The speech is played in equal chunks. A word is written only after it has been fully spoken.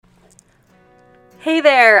Hey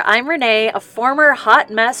there, I'm Renee, a former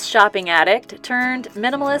hot mess shopping addict turned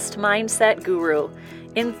minimalist mindset guru.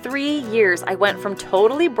 In 3 years, I went from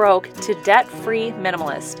totally broke to debt-free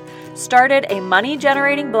minimalist, started a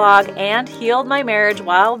money-generating blog, and healed my marriage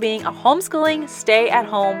while being a homeschooling,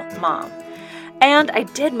 stay-at-home mom. And I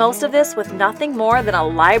did most of this with nothing more than a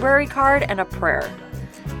library card and a prayer.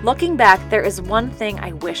 Looking back, there is one thing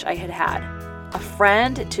I wish I had had. A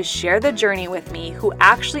friend to share the journey with me who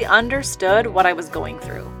actually understood what I was going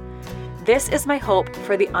through. This is my hope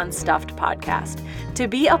for the Unstuffed podcast, to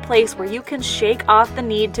be a place where you can shake off the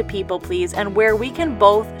need to people please and where we can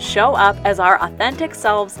both show up as our authentic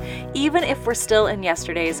selves, even if we're still in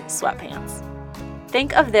yesterday's sweatpants.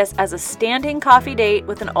 Think of this as a standing coffee date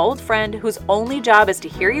with an old friend whose only job is to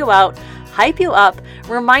hear you out, hype you up,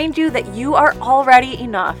 remind you that you are already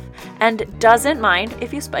enough, and doesn't mind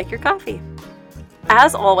if you spike your coffee.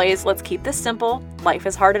 As always, let's keep this simple. Life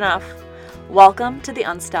is hard enough. Welcome to the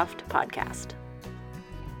Unstuffed podcast.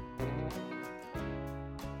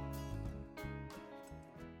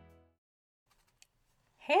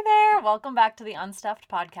 Hey there, welcome back to the Unstuffed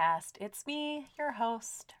podcast. It's me, your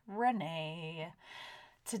host, Renee.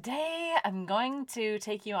 Today, I'm going to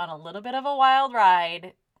take you on a little bit of a wild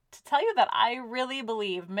ride to tell you that I really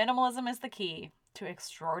believe minimalism is the key to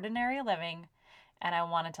extraordinary living, and I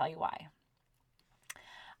want to tell you why.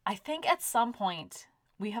 I think at some point,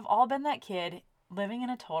 we have all been that kid living in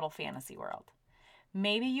a total fantasy world.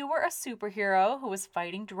 Maybe you were a superhero who was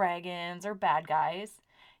fighting dragons or bad guys.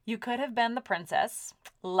 You could have been the princess,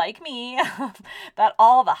 like me, that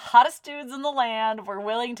all the hottest dudes in the land were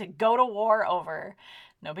willing to go to war over.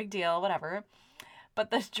 No big deal, whatever. But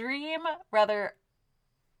the dream,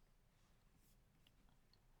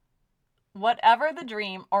 whatever the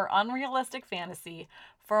dream or unrealistic fantasy,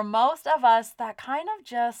 for most of us, that kind of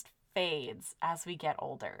just fades as we get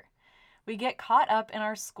older. We get caught up in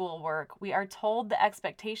our schoolwork. We are told the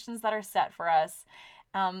expectations that are set for us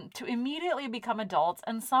to immediately become adults,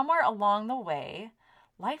 and somewhere along the way,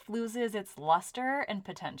 life loses its luster and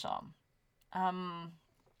potential.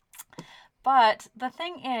 But the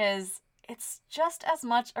thing is, it's just as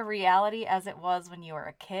much a reality as it was when you were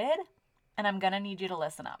a kid, and I'm going to need you to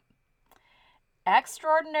listen up.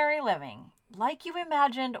 Extraordinary living, like you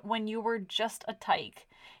imagined when you were just a tyke,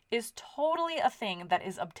 is totally a thing that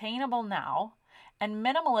is obtainable now, and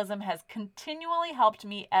minimalism has continually helped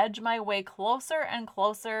me edge my way closer and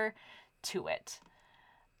closer to it.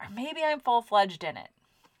 Or maybe I'm full-fledged in it.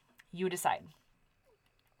 You decide.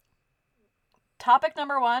 Topic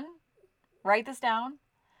number 1, write this down.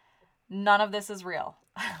 None of this is real.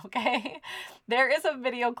 Okay? There is a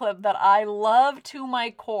video clip that I love to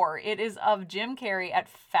my core. It is of Jim Carrey at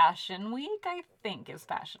Fashion Week, I think is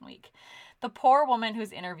Fashion Week. The poor woman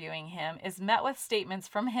who's interviewing him is met with statements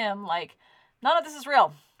from him like, none of this is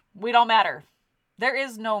real. We don't matter. There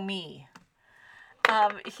is no me.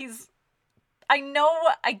 I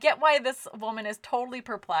get why this woman is totally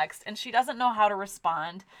perplexed and she doesn't know how to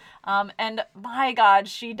respond. And my God,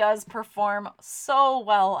 she does perform so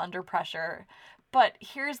well under pressure. But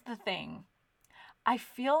here's the thing. I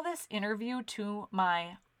feel this interview to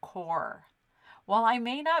my core. While I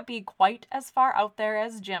may not be quite as far out there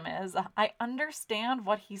as Jim is, I understand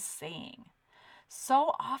what he's saying.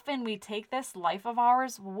 So often we take this life of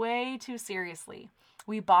ours way too seriously.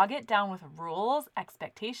 We bog it down with rules,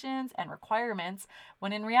 expectations, and requirements,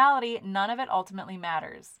 when in reality, none of it ultimately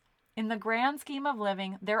matters. In the grand scheme of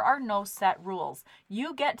living, there are no set rules.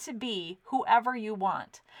 You get to be whoever you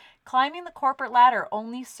want. Climbing the corporate ladder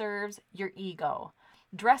only serves your ego.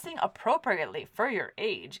 Dressing appropriately for your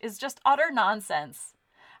age is just utter nonsense.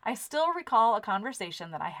 I still recall a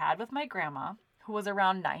conversation that I had with my grandma, who was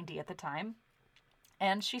around 90 at the time,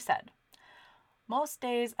 and she said, "Most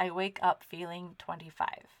days I wake up feeling 25.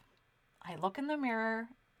 I look in the mirror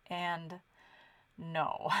and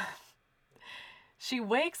no." She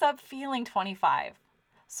wakes up feeling 25.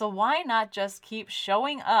 So why not just keep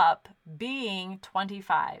showing up being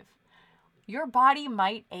 25? Your body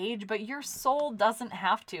might age, but your soul doesn't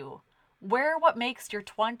have to. Wear what makes your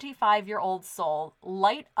 25-year-old soul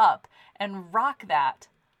light up and rock that.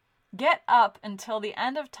 Get up until the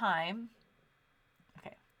end of time.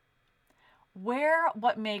 Okay. Wear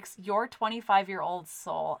what makes your 25-year-old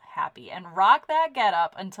soul happy and rock that get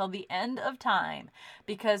up until the end of time,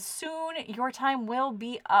 because soon your time will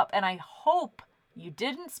be up, and I hope you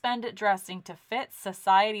didn't spend it dressing to fit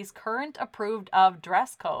society's current approved of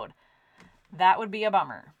dress code. That would be a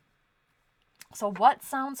bummer. So what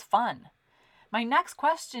sounds fun? My next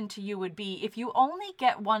question to you would be, if you only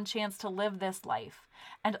get one chance to live this life,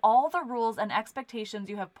 and all the rules and expectations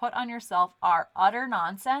you have put on yourself are utter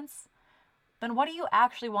nonsense, then what do you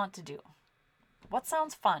actually want to do? What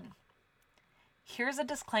sounds fun? Here's a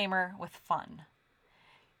disclaimer with fun.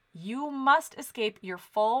 You must escape your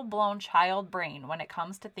full-blown child brain when it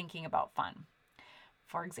comes to thinking about fun.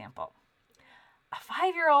 For example, a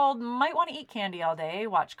 5-year-old might want to eat candy all day,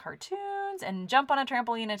 watch cartoons, and jump on a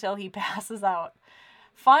trampoline until he passes out.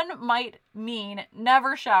 Fun might mean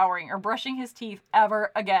never showering or brushing his teeth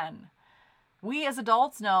ever again. We as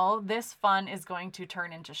adults know this fun is going to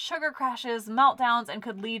turn into sugar crashes, meltdowns, and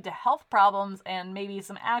could lead to health problems and maybe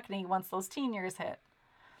some acne once those teen years hit.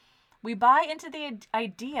 We buy into the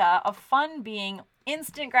idea of fun being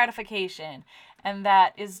instant gratification, and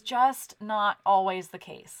that is just not always the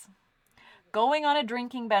case. Going on a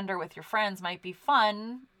drinking bender with your friends might be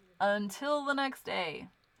fun until the next day.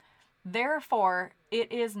 Therefore,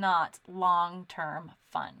 it is not long-term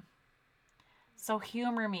fun. So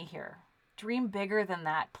humor me here. Dream bigger than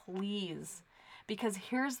that, please. Because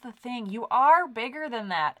here's the thing, you are bigger than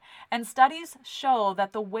that. And studies show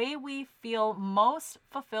that the way we feel most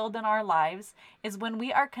fulfilled in our lives is when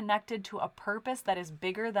we are connected to a purpose that is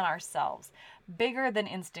bigger than ourselves, bigger than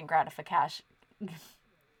instant gratification.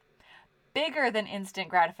 Bigger than instant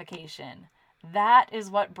gratification. That is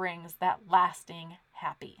what brings that lasting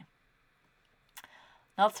happy.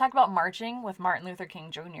 Now let's talk about marching with Martin Luther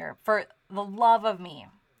King Jr. For the love of me,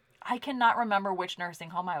 I cannot remember which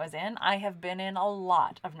nursing home I was in. I have been in a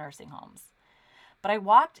lot of nursing homes. But I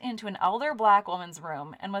walked into an elder Black woman's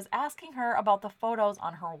room and was asking her about the photos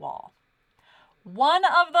on her wall. One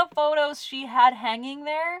of the photos she had hanging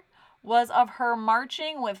there was of her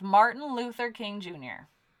marching with Martin Luther King Jr.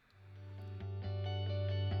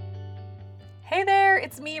 Hey there,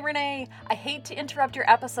 it's me, Renee. I hate to interrupt your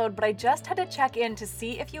episode, but I just had to check in to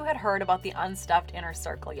see if you had heard about the Unstuffed Inner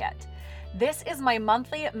Circle yet. This is my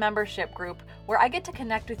monthly membership group where I get to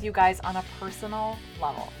connect with you guys on a personal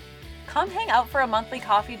level. Come hang out for a monthly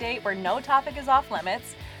coffee date where no topic is off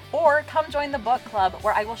limits, or come join the book club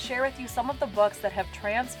where I will share with you some of the books that have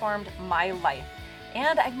transformed my life.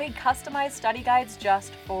 And I've made customized study guides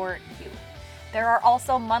just for you. There are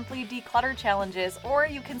also monthly declutter challenges, or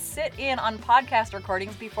you can sit in on podcast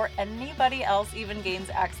recordings before anybody else even gains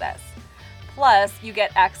access. Plus, you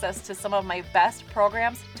get access to some of my best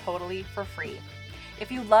programs totally for free.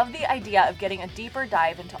 If you love the idea of getting a deeper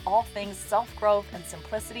dive into all things self-growth and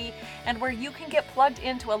simplicity, and where you can get plugged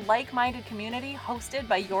into a like-minded community hosted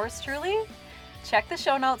by yours truly, check the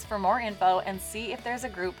show notes for more info and see if there's a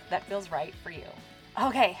group that feels right for you.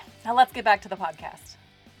 Okay, now let's get back to the podcast.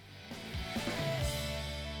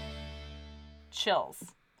 Chills.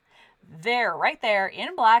 There, right there,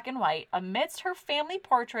 in black and white, amidst her family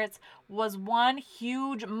portraits, was one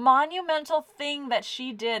huge, monumental thing that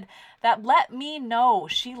she did that let me know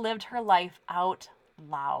she lived her life out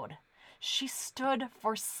loud. She stood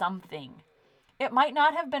for something. It might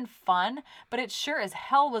not have been fun, but it sure as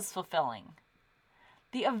hell was fulfilling.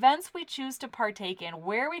 The events we choose to partake in,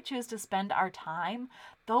 where we choose to spend our time,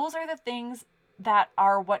 those are the things that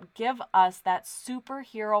are what give us that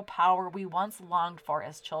superhero power we once longed for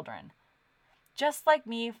as children. Just like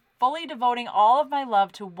me, fully devoting all of my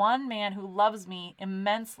love to one man who loves me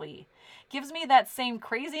immensely gives me that same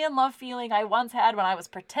crazy in love feeling I once had when I was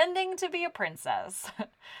pretending to be a princess.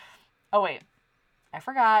 Oh wait, I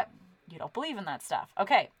forgot. You don't believe in that stuff.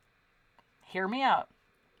 Okay, hear me out.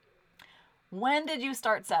 When did you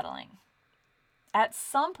start settling? At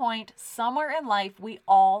some point, somewhere in life, we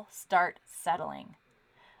all start settling.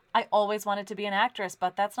 I always wanted to be an actress,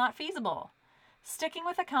 but that's not feasible. Sticking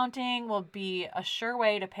with accounting will be a sure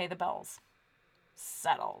way to pay the bills.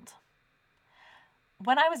 Settled.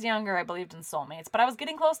 When I was younger, I believed in soulmates, but I was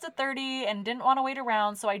getting close to 30 and didn't want to wait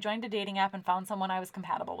around, so I joined a dating app and found someone I was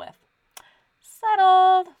compatible with.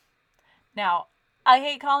 Settled. Now, I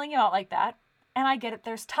hate calling you out like that, and I get it.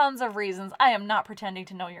 There's tons of reasons. I am not pretending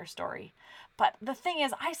to know your story. But the thing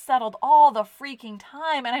is, I settled all the freaking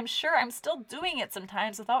time, and I'm sure I'm still doing it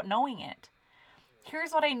sometimes without knowing it.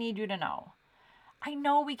 Here's what I need you to know. I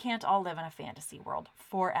know we can't all live in a fantasy world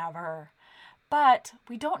forever, but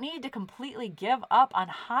we don't need to completely give up on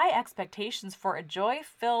high expectations for a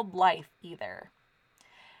joy-filled life either.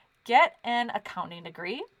 Get an accounting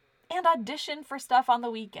degree and audition for stuff on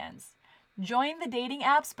the weekends. Join the dating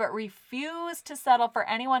apps, but refuse to settle for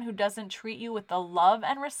anyone who doesn't treat you with the love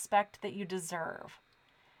and respect that you deserve.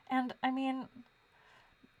 And, I mean,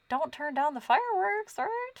 don't turn down the fireworks, all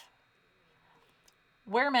right?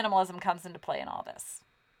 Where minimalism comes into play in all this.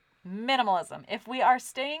 Minimalism, if we are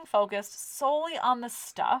staying focused solely on the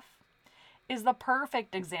stuff, is the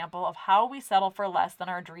perfect example of how we settle for less than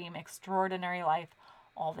our dream extraordinary life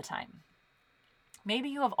all the time. Maybe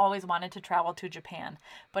you have always wanted to travel to Japan,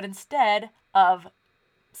 but instead of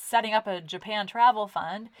setting up a Japan travel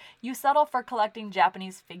fund, you settle for collecting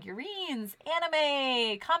Japanese figurines,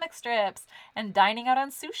 anime, comic strips, and dining out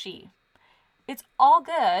on sushi. It's all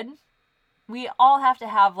good. We all have to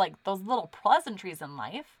have like those little pleasantries in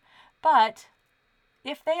life, but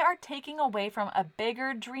if they are taking away from a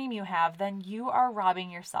bigger dream you have, then you are robbing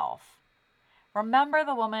yourself. Remember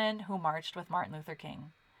the woman who marched with Martin Luther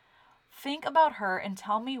King. Think about her and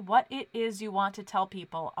tell me what it is you want to tell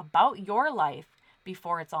people about your life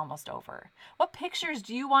before it's almost over. What pictures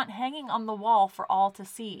do you want hanging on the wall for all to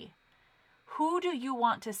see? Who do you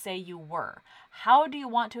want to say you were? How do you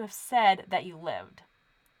want to have said that you lived?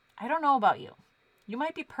 I don't know about you. You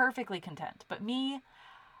might be perfectly content, but me,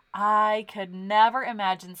 I could never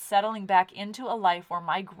imagine settling back into a life where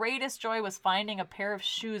my greatest joy was finding a pair of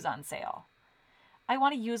shoes on sale. I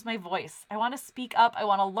want to use my voice. I want to speak up. I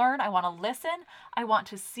want to learn. I want to listen. I want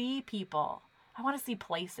to see people. I want to see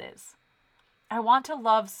places. I want to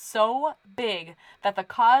love so big that the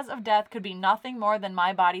cause of death could be nothing more than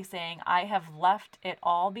my body saying, I have left it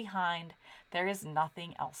all behind. There is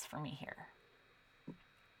nothing else for me here.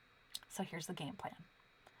 So here's the game plan.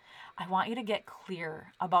 I want you to get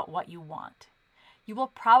clear about what you want. You will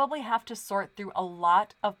probably have to sort through a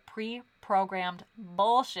lot of pre-programmed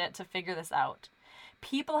bullshit to figure this out.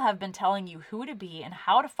 People have been telling you who to be and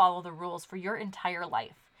how to follow the rules for your entire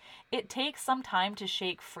life. It takes some time to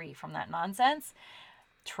shake free from that nonsense.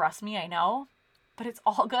 Trust me, I know. But it's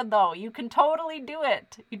all good though. You can totally do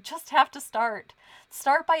it. You just have to start.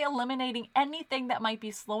 Start by eliminating anything that might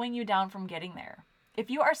be slowing you down from getting there. If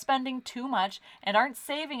you are spending too much and aren't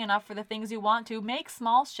saving enough for the things you want to, make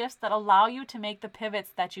small shifts that allow you to make the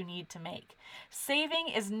pivots that you need to make. Saving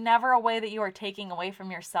is never a way that you are taking away from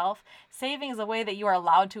yourself. Saving is a way that you are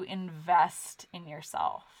allowed to invest in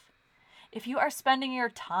yourself. If you are spending your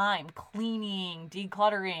time cleaning,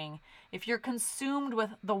 decluttering, if you're consumed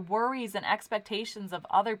with the worries and expectations of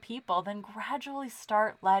other people, then gradually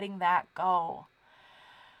start letting that go.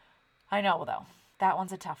 I know though, that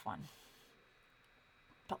one's a tough one.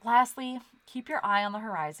 But lastly, keep your eye on the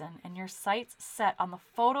horizon and your sights set on the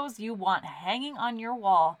photos you want hanging on your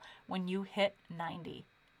wall when you hit 90.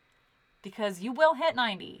 Because you will hit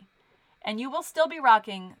 90, and you will still be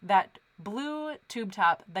rocking that blue tube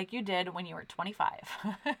top like you did when you were 25.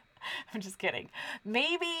 I'm just kidding.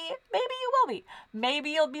 Maybe you will be.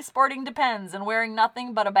 Maybe you'll be sporting Depends and wearing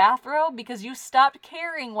nothing but a bathrobe because you stopped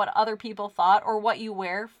caring what other people thought or what you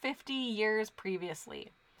wear 50 years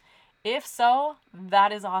previously. If so,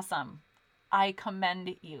 that is awesome. I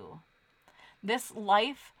commend you. This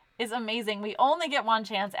life is amazing. We only get one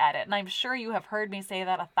chance at it, and I'm sure you have heard me say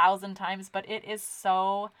that 1,000 times, but it is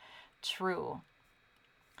so true.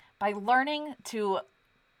 By learning to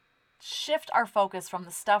shift our focus from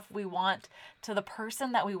the stuff we want to the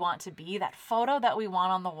person that we want to be, that photo that we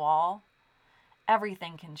want on the wall,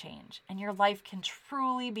 everything can change, and your life can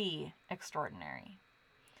truly be extraordinary.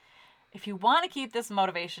 If you want to keep this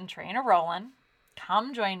motivation train a-rolling,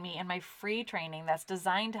 come join me in my free training that's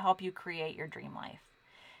designed to help you create your dream life.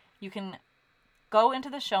 You can go into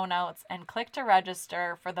the show notes and click to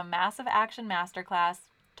register for the Massive Action Masterclass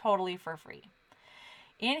totally for free.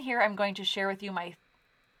 In here, I'm going to share with you my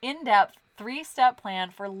in-depth 3-step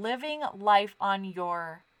plan for living life on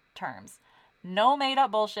your terms. No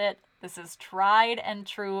made-up bullshit. This is tried and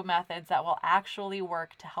true methods that will actually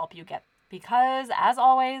work to help you get. Because, as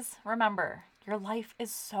always, remember, your life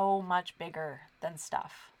is so much bigger than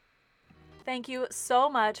stuff. Thank you so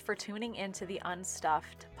much for tuning into the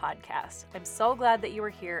Unstuffed podcast. I'm so glad that you were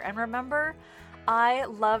here. And remember, I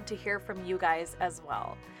love to hear from you guys as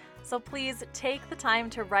well. So please take the time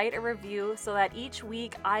to write a review so that each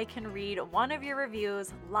week I can read one of your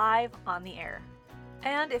reviews live on the air.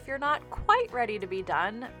 And if you're not quite ready to be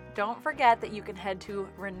done, don't forget that you can head to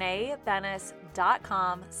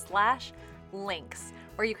reneebenes.com/links,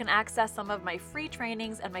 where you can access some of my free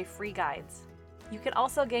trainings and my free guides. You can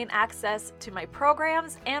also gain access to my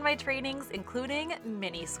programs and my trainings, including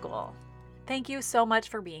mini school. Thank you so much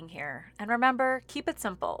for being here. And remember, keep it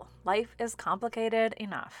simple. Life is complicated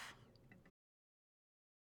enough.